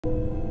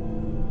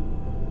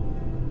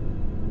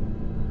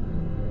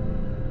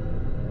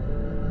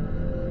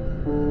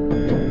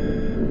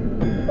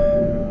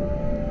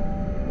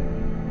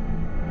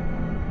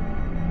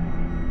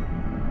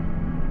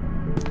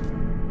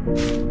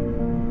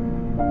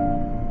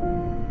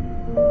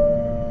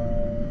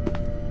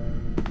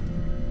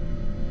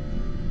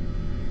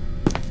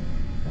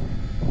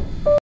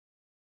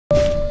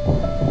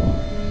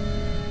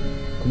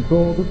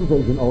Control, this is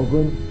Agent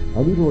Aldrin.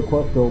 I need a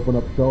request to open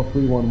up cell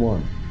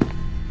 311.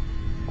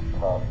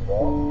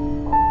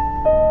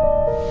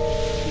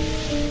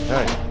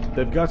 Hey,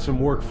 they've got some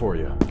work for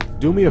you.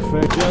 Do me a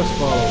favor, just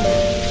follow me.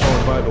 Oh,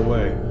 and by the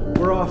way,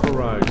 we're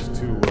authorized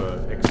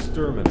to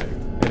exterminate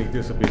any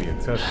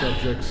disobedient test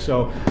subjects,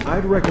 so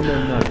I'd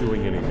recommend not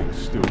doing anything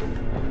stupid.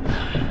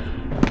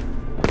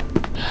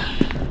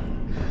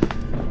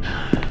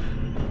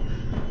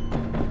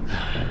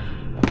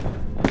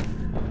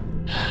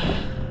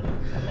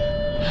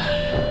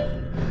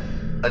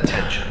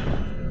 Attention.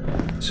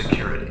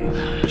 Security.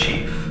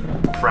 Chief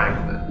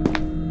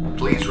Franklin.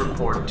 Please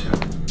report to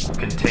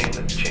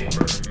containment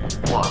chamber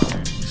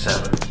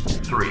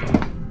 173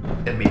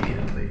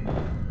 immediately.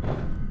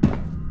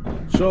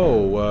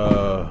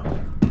 So,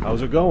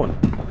 how's it going?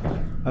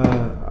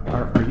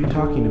 Are you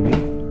talking to me?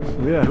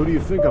 Yeah, who do you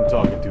think I'm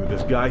talking to?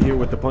 This guy here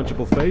with the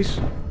punchable face?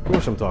 Of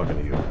course I'm talking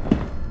to you.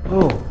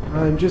 Oh,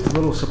 I'm just a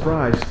little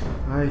surprised.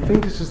 I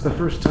think this is the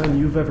first time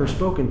you've ever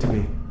spoken to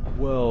me.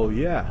 Well,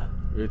 yeah.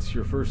 It's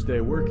your first day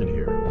working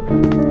here.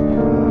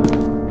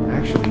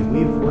 Actually,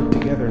 we've worked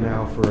together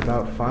now for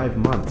about 5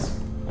 months.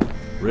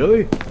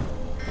 Really?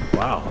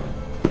 Wow.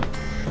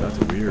 That's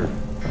weird.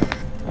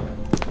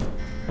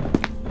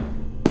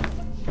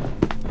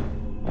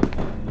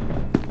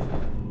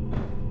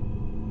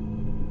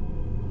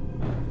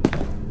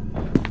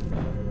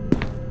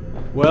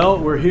 Well,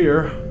 we're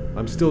here.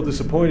 I'm still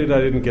disappointed I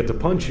didn't get to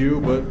punch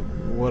you, but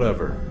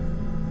whatever.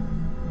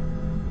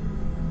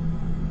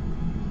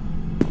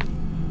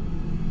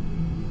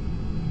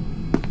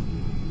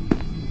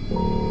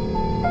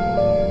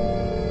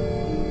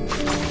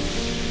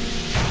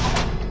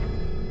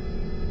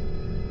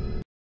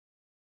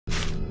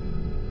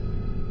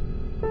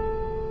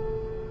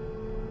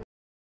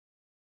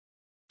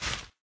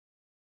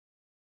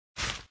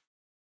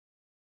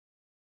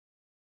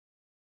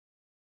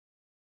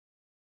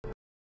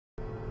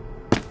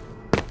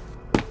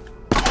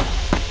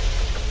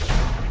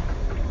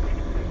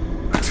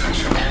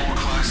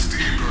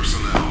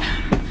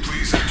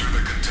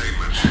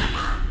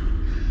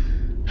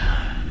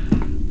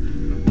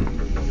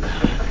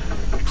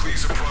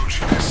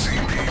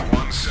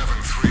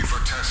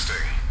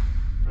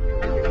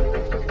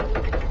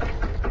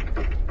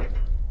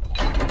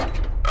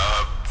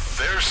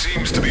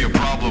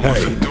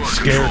 Hey,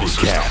 scaredy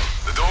cat.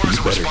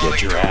 You better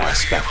get your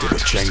ass back to the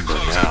chamber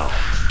now.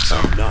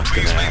 I'm not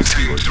gonna ask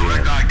you again.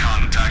 Direct eye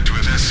contact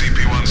with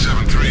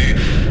SCP-173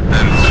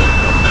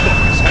 and